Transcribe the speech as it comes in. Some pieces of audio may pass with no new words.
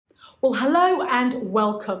Well, hello and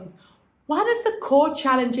welcome. One of the core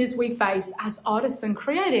challenges we face as artists and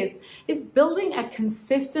creatives is building a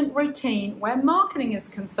consistent routine where marketing is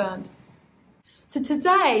concerned. So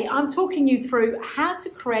today I'm talking you through how to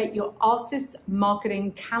create your artist's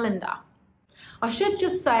marketing calendar. I should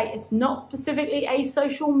just say it's not specifically a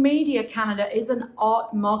social media calendar, it's an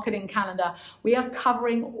art marketing calendar. We are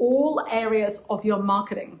covering all areas of your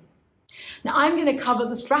marketing. Now I'm going to cover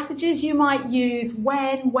the strategies you might use,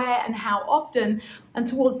 when, where and how often, and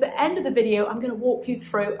towards the end of the video I'm going to walk you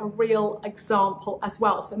through a real example as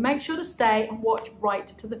well. So make sure to stay and watch right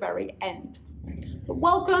to the very end. So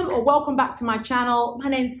welcome back to my channel. My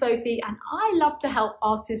name's Sophie and I love to help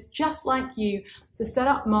artists just like you to set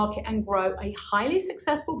up, market and grow a highly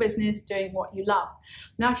successful business doing what you love.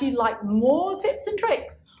 Now if you'd like more tips and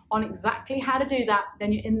tricks on exactly how to do that,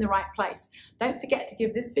 then you're in the right place. Don't forget to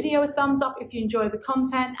give this video a thumbs up if you enjoy the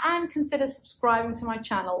content and consider subscribing to my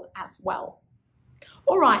channel as well.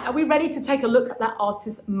 All right, are we ready to take a look at that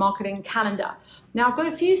artist's marketing calendar? Now I've got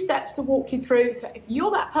a few steps to walk you through, so if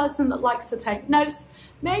you're that person that likes to take notes,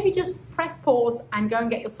 maybe just press pause and go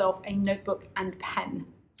and get yourself a notebook and pen.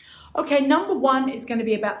 Okay, number one is going to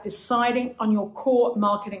be about deciding on your core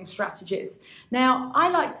marketing strategies. Now, I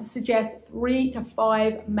like to suggest 3 to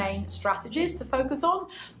 5 main strategies to focus on.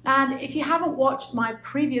 And if you haven't watched my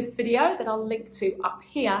previous video that I'll link to up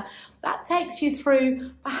here, that takes you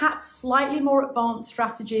through perhaps slightly more advanced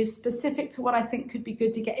strategies specific to what I think could be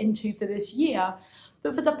good to get into for this year.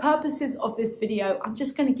 But for the purposes of this video, I'm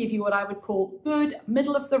just going to give you what I would call good,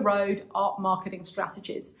 middle of the road art marketing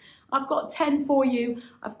strategies. I've got 10 for you.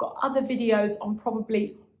 I've got other videos on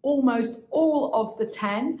probably almost all of the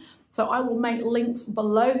 10. So I will make links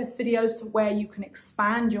below this video as to where you can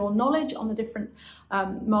expand your knowledge on the different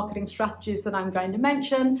marketing strategies that I'm going to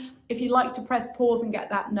mention. If you'd like to press pause and get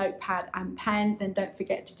that notepad and pen, then don't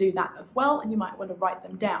forget to do that as well. And you might want to write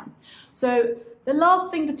them down. So the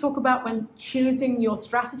last thing to talk about when choosing your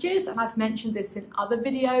strategies, and I've mentioned this in other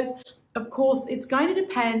videos, of course, it's going to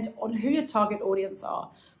depend on who your target audience are.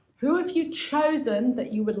 Who have you chosen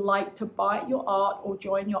that you would like to buy your art or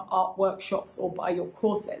join your art workshops or buy your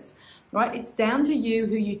courses, right? It's down to you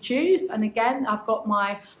who you choose. And again, I've got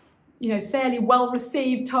my, fairly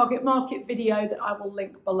well-received target market video that I will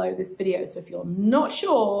link below this video. So if you're not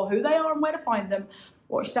sure who they are and where to find them,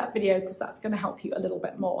 watch that video because that's going to help you a little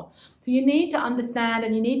bit more. So you need to understand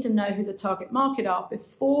and you need to know who the target market are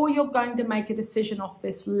before you're going to make a decision off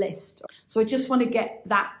this list. So I just want to get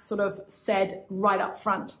that sort of said right up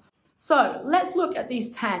front. So let's look at these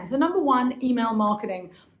 10. So number one, email marketing.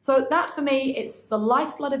 So that for me, it's the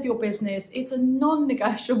lifeblood of your business. It's a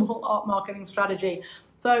non-negotiable art marketing strategy.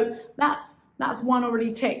 So that's one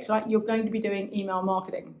already ticked, right? You're going to be doing email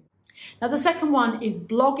marketing. Now the second one is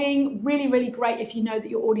blogging. Really, really great if you know that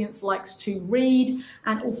your audience likes to read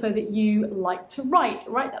and also that you like to write,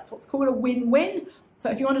 right? That's what's called a win-win. So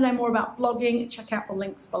if you want to know more about blogging, check out the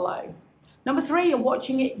links below. Number 3, you're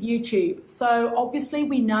watching it YouTube. So obviously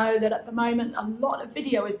we know that at the moment a lot of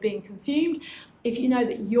video is being consumed. If you know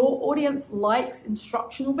that your audience likes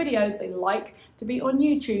instructional videos, they like to be on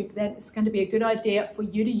YouTube, then it's going to be a good idea for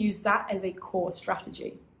you to use that as a core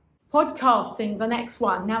strategy. Podcasting, the next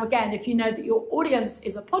one. Now again, if you know that your audience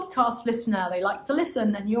is a podcast listener, they like to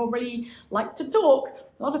listen and you really like to talk.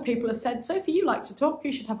 A lot of people have said, Sophie, you like to talk,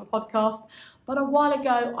 you should have a podcast. But a while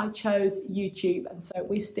ago, I chose YouTube, and so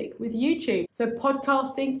we stick with YouTube. So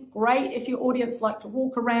podcasting, great if your audience like to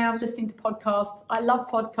walk around listening to podcasts. I love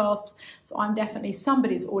podcasts, so I'm definitely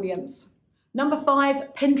somebody's audience. Number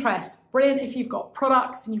 5, Pinterest. Brilliant if you've got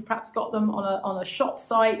products and you've perhaps got them on a shop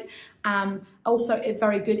site. Also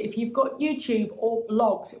very good if you've got YouTube or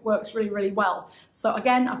blogs. It works really, really well. So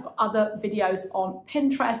again, I've got other videos on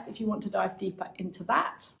Pinterest if you want to dive deeper into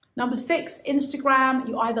that. Number 6, Instagram.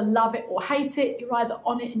 You either love it or hate it. You're either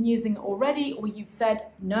on it and using it already, or you've said,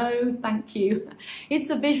 no, thank you. It's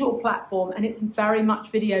a visual platform and it's very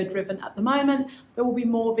much video driven at the moment. There will be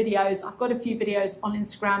more videos. I've got a few videos on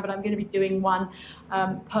Instagram, but I'm going to be doing one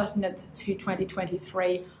pertinent to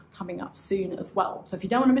 2023 coming up soon as well. So if you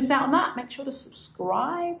don't want to miss out on that, make sure to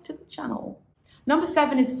subscribe to the channel. Number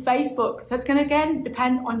 7 is Facebook. So it's going to, again,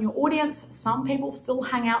 depend on your audience. Some people still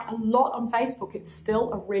hang out a lot on Facebook. It's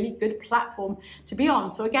still a really good platform to be on.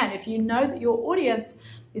 So again, if you know that your audience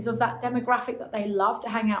is of that demographic that they love to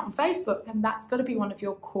hang out on Facebook, then that's got to be one of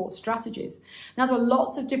your core strategies. Now, there are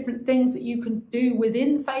lots of different things that you can do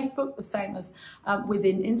within Facebook, the same as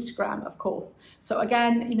within Instagram, of course. So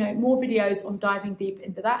again, more videos on diving deep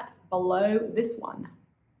into that below this one.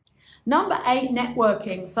 Number 8,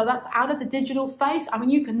 networking. So that's out of the digital space. I mean,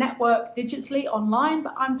 you can network digitally online,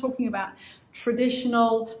 but I'm talking about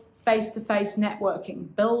traditional face-to-face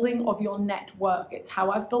networking, building of your network. It's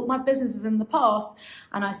how I've built my businesses in the past,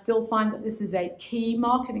 and I still find that this is a key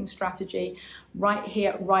marketing strategy right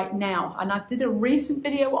here, right now. And I did a recent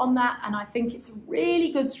video on that, and I think it's a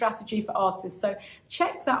really good strategy for artists. So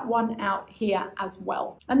check that one out here as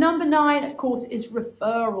well. And number 9, of course, is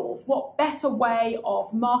referrals. What better way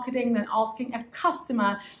of marketing than asking a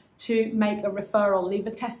customer to make a referral, leave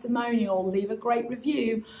a testimonial, leave a great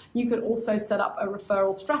review. You could also set up a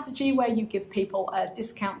referral strategy where you give people a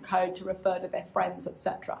discount code to refer to their friends,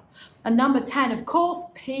 etc. And number 10, of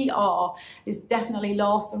course, PR is definitely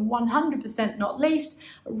last and 100% not least,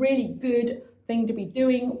 a really good thing to be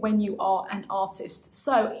doing when you are an artist.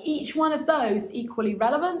 So each one of those equally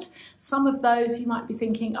relevant. Some of those you might be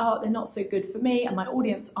thinking, oh, they're not so good for me and my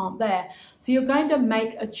audience aren't there. So you're going to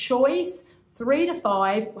make a choice, 3 to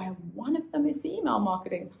 5, where one of them is the email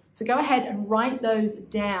marketing. So go ahead and write those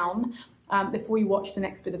down before you watch the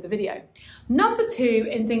next bit of the video. Number 2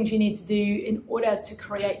 in things you need to do in order to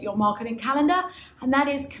create your marketing calendar, and that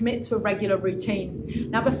is commit to a regular routine.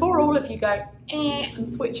 Now, before all of you go and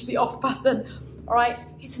switch the off button, all right,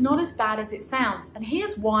 it's not as bad as it sounds. And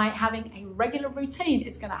here's why having a regular routine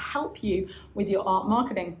is going to help you with your art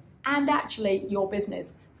marketing and actually your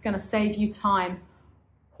business. It's going to save you time.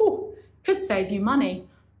 Whew. Could save you money,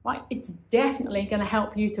 right? It's definitely going to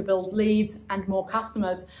help you to build leads and more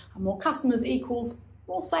customers. And more customers equals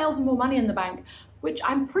more sales and more money in the bank, which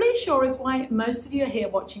I'm pretty sure is why most of you are here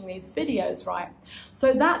watching these videos, right?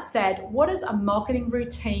 So that said, what does a marketing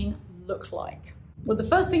routine look like? Well, the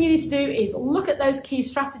first thing you need to do is look at those key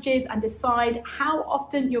strategies and decide how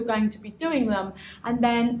often you're going to be doing them, and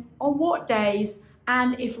then on what days,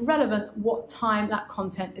 and if relevant, what time that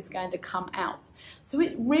content is going to come out. So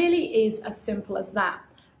it really is as simple as that.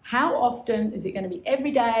 How often is it going to be?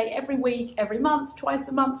 Every day, every week, every month, twice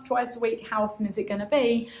a week? How often is it going to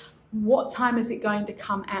be? What time is it going to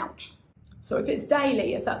come out? So if it's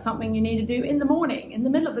daily, is that something you need to do in the morning, in the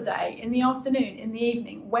middle of the day, in the afternoon, in the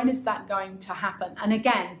evening? When is that going to happen? And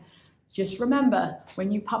again, just remember,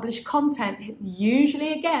 when you publish content, it's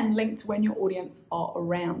usually again linked to when your audience are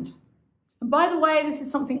around. And by the way, this is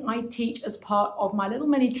something I teach as part of my little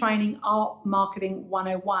mini training, Art Marketing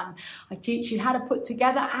 101. I teach you how to put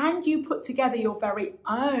together, and you put together your very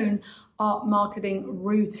own art marketing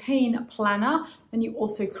routine planner, and you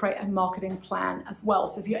also create a marketing plan as well.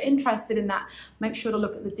 So if you're interested in that, make sure to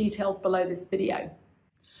look at the details below this video.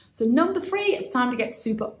 So number 3, it's time to get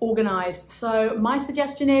super organized. So my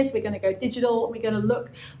suggestion is we're going to go digital. We're going to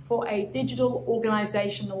look for a digital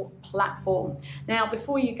organizational platform. Now,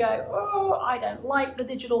 before you go, oh, I don't like the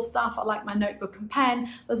digital stuff, I like my notebook and pen.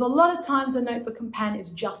 There's a lot of times a notebook and pen is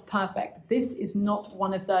just perfect. This is not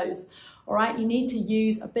one of those. All right, you need to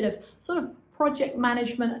use a bit of sort of project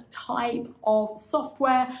management type of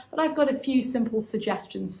software, but I've got a few simple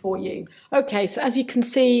suggestions for you. Okay, so as you can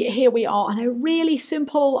see, here we are on a really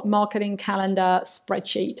simple marketing calendar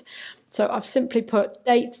spreadsheet. So I've simply put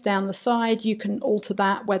dates down the side. You can alter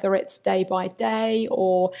that, whether it's day by day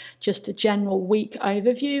or just a general week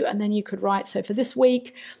overview. And then you could write, so for this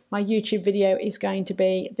week, my YouTube video is going to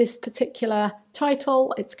be this particular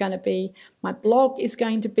title. It's going to be, my blog is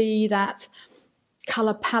going to be that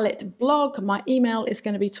color palette blog. My email is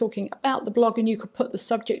going to be talking about the blog, and you could put the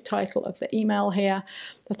subject title of the email here.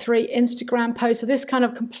 The 3 Instagram posts. So this kind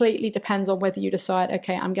of completely depends on whether you decide,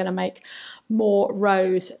 okay, I'm going to make more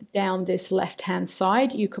rows down this left-hand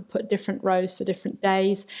side. You could put different rows for different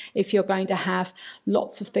days if you're going to have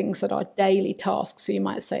lots of things that are daily tasks. So you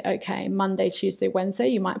might say, okay, Monday, Tuesday, Wednesday.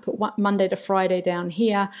 You might put Monday to Friday down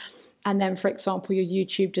here. And then, for example, your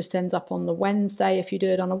YouTube just ends up on the Wednesday if you do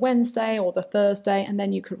it on a Wednesday, or the Thursday, and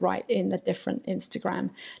then you could write in the different Instagram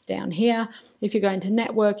down here. If you're going to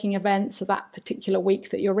networking events, so that particular week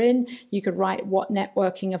that you're in, you could write what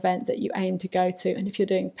networking event that you aim to go to. And if you're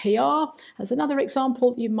doing PR, as another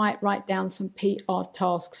example, you might write down some PR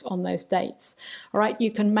tasks on those dates. All right, you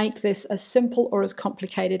can make this as simple or as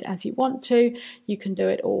complicated as you want to. You can do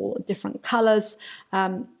it all different colors.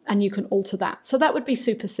 And you can alter that. So that would be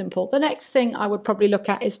super simple. The next thing I would probably look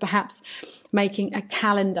at is perhaps making a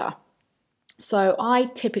calendar. So I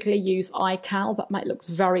typically use iCal, but it looks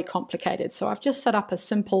very complicated. So I've just set up a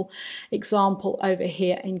simple example over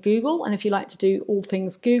here in Google. And if you like to do all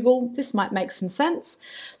things Google, this might make some sense.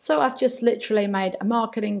 So I've just literally made a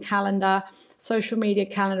marketing calendar, social media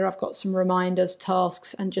calendar. I've got some reminders,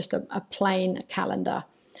 tasks, and just a plain calendar.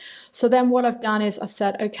 So then what I've done is I've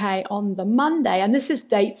said, okay, on the Monday, and this is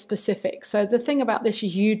date specific. So the thing about this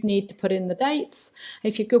is you'd need to put in the dates.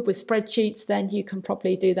 If you're good with spreadsheets, then you can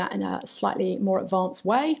probably do that in a slightly more advanced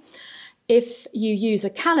way. if you use a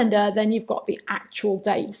calendar, then you've got the actual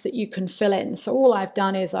dates that you can fill in. So all I've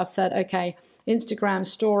done is I've said, okay, Instagram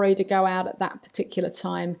story to go out at that particular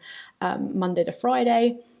time, Monday to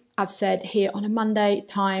Friday. I've said here on a Monday,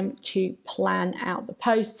 time to plan out the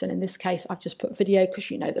posts. And in this case, I've just put video because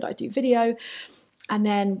you know that I do video. And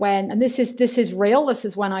then this is real, this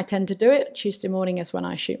is when I tend to do it. Tuesday morning is when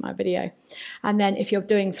I shoot my video. And then if you're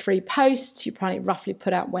doing 3 posts, you probably roughly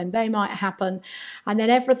put out when they might happen. And then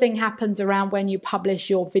everything happens around when you publish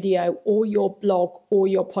your video or your blog or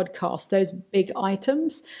your podcast, those big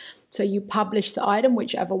items. So you publish the item,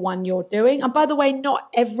 whichever one you're doing. And by the way, not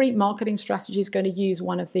every marketing strategy is going to use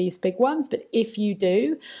one of these big ones, but if you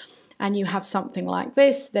do, and you have something like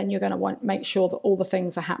this, then you're going to want to make sure that all the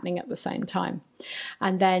things are happening at the same time.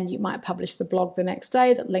 And then you might publish the blog the next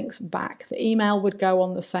day that links back. The email would go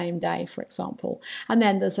on the same day, for example. And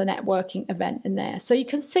then there's a networking event in there. So you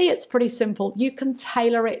can see it's pretty simple. You can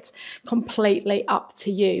tailor it completely up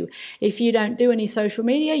to you. If you don't do any social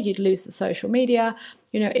media, you'd lose the social media.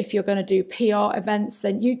 You know, if you're going to do PR events,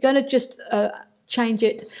 then you're going to just change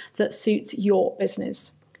it that suits your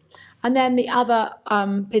business. And then the other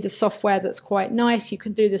bit of software that's quite nice, you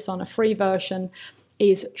can do this on a free version,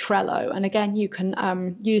 is Trello. And again, you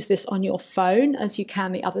can use this on your phone as you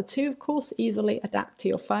can the other two, of course, easily adapt to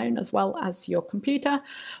your phone as well as your computer.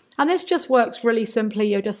 And this just works really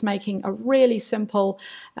simply. You're just making a really simple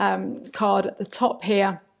card at the top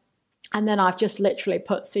here. And then I've just literally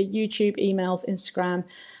put, see, YouTube, emails, Instagram,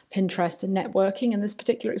 Pinterest, and networking. In this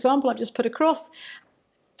particular example, I've just put across.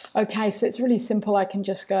 Okay, so it's really simple. I can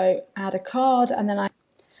just go add a card, and then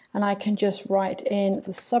I can just write in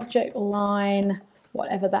the subject line,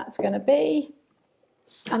 whatever that's going to be.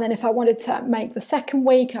 And then if I wanted to make the second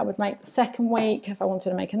week, I would make the second week. If I wanted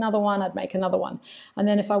to make another one, I'd make another one. And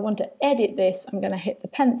then if I want to edit this, I'm going to hit the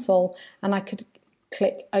pencil, and I could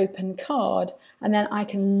click open card, and then I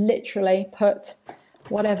can literally put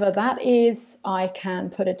whatever that is. I can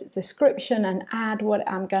put a description and add what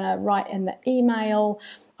I'm going to write in the email.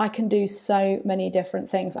 I can do so many different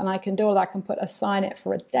things, and I can do all that. I can assign it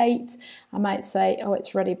for a date. I might say, oh,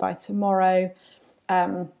 it's ready by tomorrow.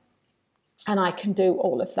 And I can do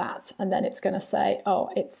all of that. And then it's going to say, oh,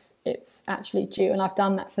 it's actually due. And I've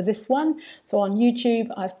done that for this one. So on YouTube,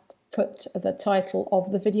 I've put the title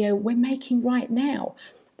of the video we're making right now.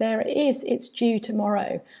 There it is, it's due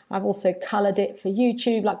tomorrow. I've also colored it for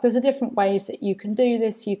YouTube. Like, there's different ways that you can do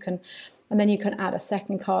this. And then you can add a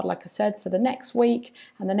second card, like I said, for the next week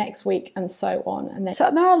and the next week, and so on. And then, so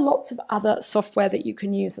there are lots of other software that you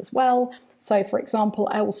can use as well. So for example,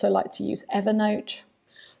 I also like to use Evernote.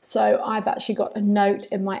 So I've actually got a note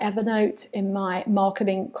in my Evernote, in my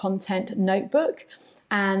marketing content notebook.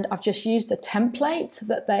 And I've just used a template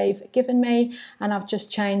that they've given me, and I've just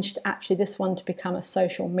changed actually this one to become a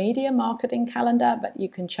social media marketing calendar, but you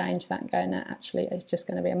can change that and go, no, actually it's just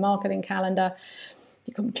going to be a marketing calendar.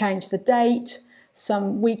 You can change the date,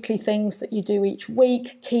 some weekly things that you do each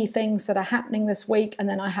week, key things that are happening this week, and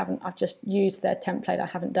then I've just used their template. I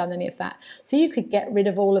haven't done any of that. So you could get rid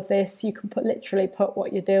of all of this. You can literally put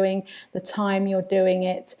what you're doing, the time you're doing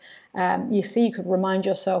it. You see, you could remind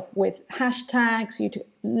yourself with hashtags, you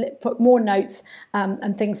put more notes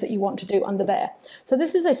and things that you want to do under there. So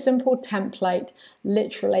this is a simple template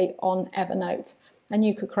literally on Evernote, and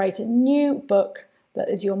you could create a new book that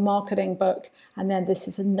is your marketing book, and then this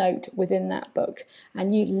is a note within that book,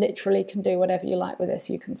 and you literally can do whatever you like with this.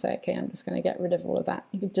 You can say, okay, I'm just going to get rid of all of that.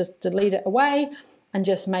 You can just delete it away and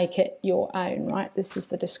just make it your own, right? This is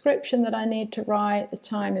the description that I need to write. The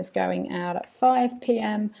time is going out at 5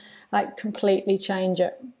 p.m. Like, completely change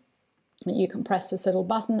it. You can press this little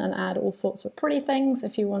button and add all sorts of pretty things.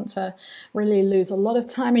 If you want to really lose a lot of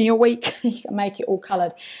time in your week, you can make it all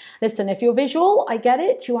colored. Listen, if you're visual, I get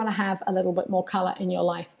it. You want to have a little bit more color in your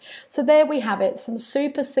life. So there we have it. Some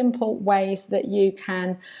super simple ways that you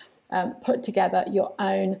can put together your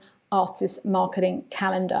own artist marketing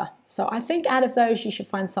calendar. So I think out of those, you should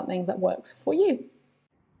find something that works for you.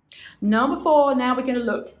 Number 4, now we're going to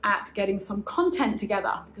look at getting some content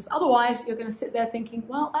together, because otherwise you're going to sit there thinking,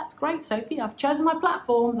 well, that's great, Sophie, I've chosen my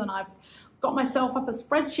platforms and I've got myself up a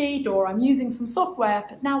spreadsheet, or I'm using some software,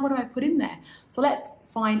 but now what do I put in there? So let's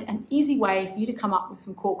find an easy way for you to come up with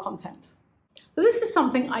some core content. So this is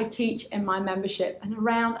something I teach in my membership, and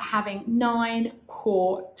around having 9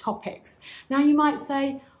 core topics. Now you might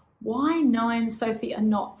say, why 9, Sophie, and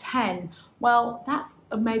not 10? Well, that's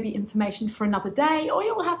maybe information for another day, or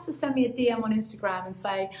you'll have to send me a DM on Instagram and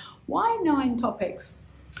say, why 9 topics?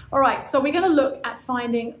 All right, so we're going to look at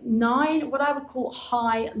finding 9 what I would call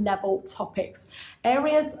high-level topics,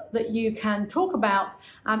 areas that you can talk about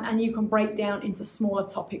and you can break down into smaller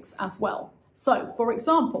topics as well. So, for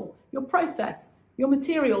example, your process, your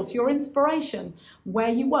materials, your inspiration, where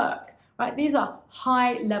you work, right? These are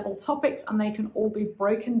high-level topics and they can all be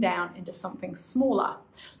broken down into something smaller.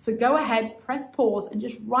 So go ahead, press pause and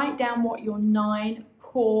just write down what your 9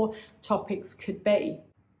 core topics could be.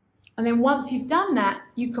 And then once you've done that,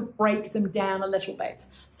 you could break them down a little bit.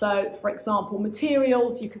 So for example,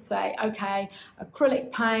 materials, you could say, okay,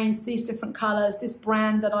 acrylic paints, these different colors, this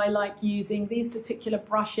brand that I like using, these particular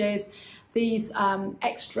brushes, these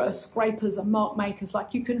extra scrapers and mark makers.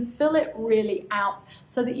 Like, you can fill it really out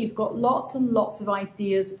so that you've got lots and lots of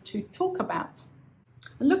ideas to talk about.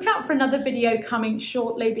 And look out for another video coming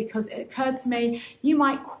shortly, because it occurred to me you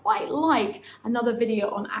might quite like another video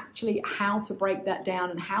on actually how to break that down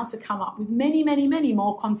and how to come up with many, many, many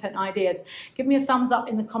more content ideas. Give me a thumbs up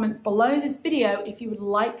in the comments below this video if you would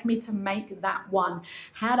like me to make that one.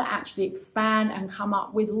 How to actually expand and come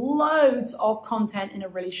up with loads of content in a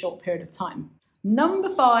really short period of time.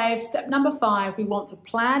 Step number 5, we want to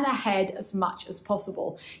plan ahead as much as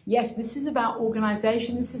possible. Yes, this is about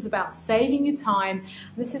organization. This is about saving you time.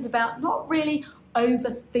 This is about not really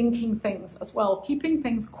overthinking things as well, keeping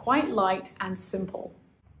things quite light and simple.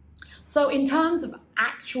 So in terms of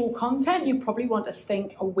actual content, you probably want to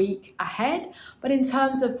think a week ahead, but in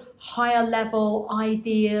terms of higher level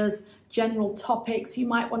ideas, general topics, you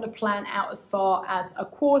might want to plan out as far as a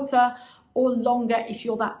quarter or longer if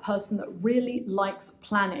you're that person that really likes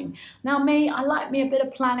planning. Now I like me a bit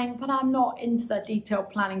of planning, but I'm not into the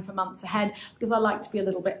detailed planning for months ahead, because I like to be a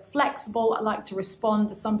little bit flexible. I like to respond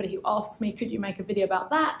to somebody who asks me, could you make a video about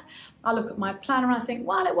that? I look at my planner and I think,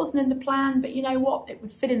 well, it wasn't in the plan, but you know what? It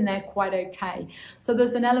would fit in there quite okay. So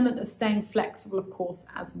there's an element of staying flexible, of course,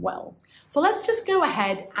 as well. So let's just go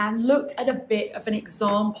ahead and look at a bit of an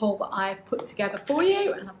example that I've put together for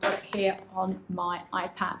you, and I've got it here on my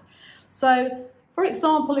iPad. So, for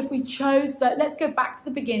example, if we chose that, let's go back to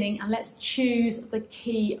the beginning and let's choose the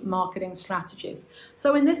key marketing strategies.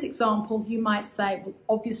 So in this example, you might say, well,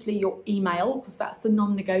 obviously your email, because that's the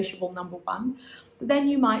non-negotiable number 1. But then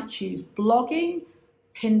you might choose blogging,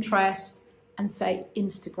 Pinterest, and say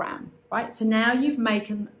Instagram, right? So now you've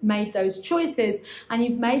made those choices, and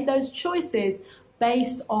you've made those choices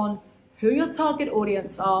based on who your target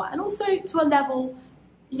audience are, and also to a level,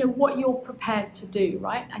 you know, what you're prepared to do,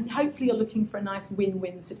 right? And hopefully you're looking for a nice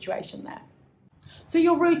win-win situation there. So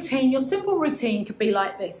your routine, your simple routine could be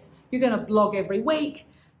like this. You're going to blog every week.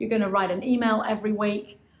 You're going to write an email every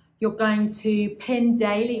week. You're going to pin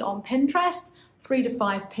daily on Pinterest, 3 to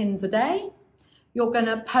 5 pins a day. You're going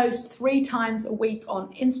to post 3 times a week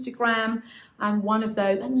on Instagram, and one of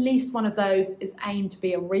those, at least one of those, is aimed to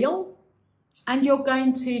be a reel. And you're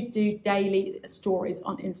going to do daily stories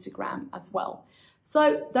on Instagram as well.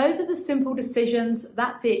 So those are the simple decisions.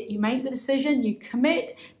 That's it. You make the decision, you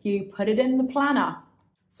commit, you put it in the planner.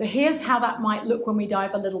 So here's how that might look when we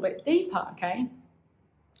dive a little bit deeper, okay?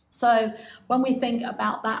 So when we think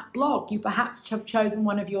about that blog, you perhaps have chosen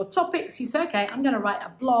one of your topics. You say, okay, I'm going to write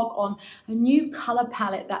a blog on a new color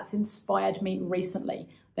palette that's inspired me recently.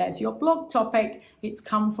 There's your blog topic. It's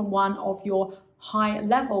come from one of your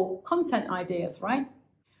high-level content ideas, right?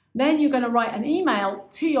 Then you're going to write an email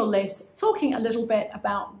to your list talking a little bit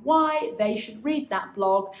about why they should read that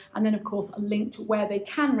blog, and then of course a link to where they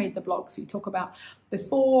can read the blog. So you talk about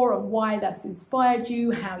before and why that's inspired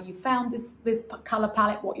you, how you found this color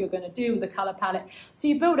palette, what you're going to do with the color palette. So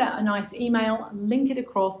you build out a nice email, link it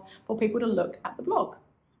across for people to look at the blog.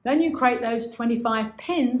 Then you create those 25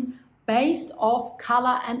 pins based off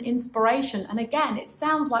color and inspiration. And again, it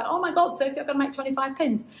sounds like, oh my God, Sophie, I've got to make 25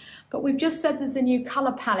 pins. But we've just said there's a new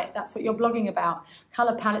color palette. That's what you're blogging about.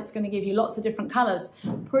 Color palette's going to give you lots of different colors.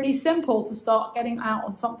 Pretty simple to start getting out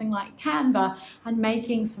on something like Canva and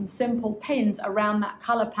making some simple pins around that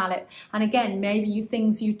color palette. And again, maybe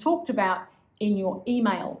things you talked about in your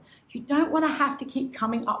email. You don't want to have to keep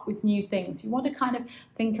coming up with new things. You want to kind of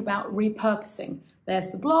think about repurposing. There's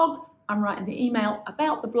the blog. I'm writing the email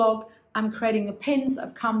about the blog. I'm creating the pins that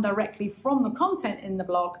have come directly from the content in the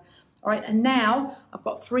blog. All right, and now I've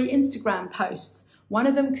got 3 Instagram posts. One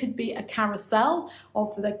of them could be a carousel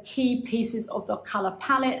of the key pieces of the color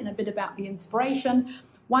palette and a bit about the inspiration.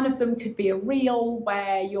 One of them could be a reel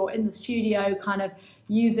where you're in the studio kind of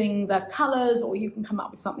using the colors, or you can come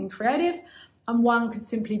up with something creative. And one could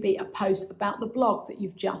simply be a post about the blog that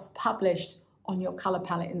you've just published. on your color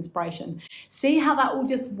palette inspiration. See how that all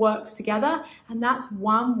just works together? And that's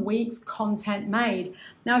 1 week's content made.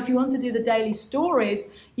 Now, if you want to do the daily stories,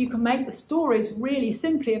 you can make the stories really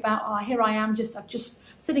simply about, oh, here I am, I'm just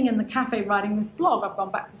sitting in the cafe writing this blog. I've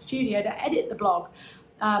gone back to the studio to edit the blog.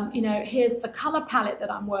 Here's the color palette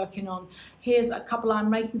that I'm working on. Here's a couple, I'm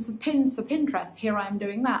making some pins for Pinterest. Here I am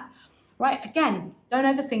doing that. Right, again, don't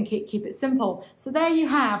overthink it, keep it simple. So there you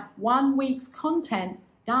have 1 week's content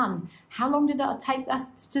done. How long did that take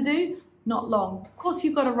us to do? Not long. Of course,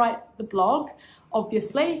 you've got to write the blog,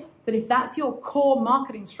 obviously, but if that's your core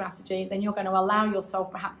marketing strategy, then you're going to allow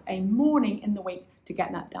yourself perhaps a morning in the week to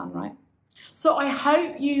get that done, right? So I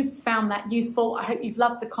hope you've found that useful. I hope you've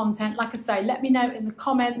loved the content. Like I say, let me know in the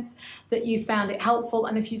comments that you found it helpful.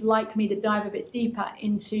 And if you'd like me to dive a bit deeper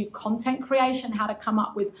into content creation, how to come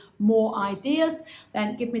up with more ideas,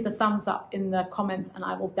 then give me the thumbs up in the comments and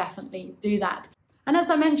I will definitely do that. And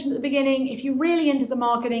as I mentioned at the beginning, if you're really into the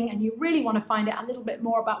marketing and you really want to find out a little bit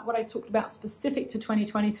more about what I talked about specific to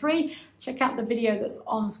 2023, check out the video that's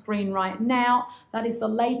on screen right now. That is the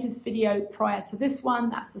latest video prior to this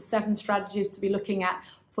one. That's the 7 strategies to be looking at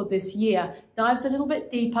for this year. Dives a little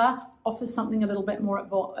bit deeper, offers something a little bit more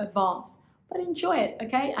advanced. But enjoy it,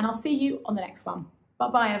 okay? And I'll see you on the next one.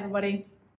 Bye-bye, everybody.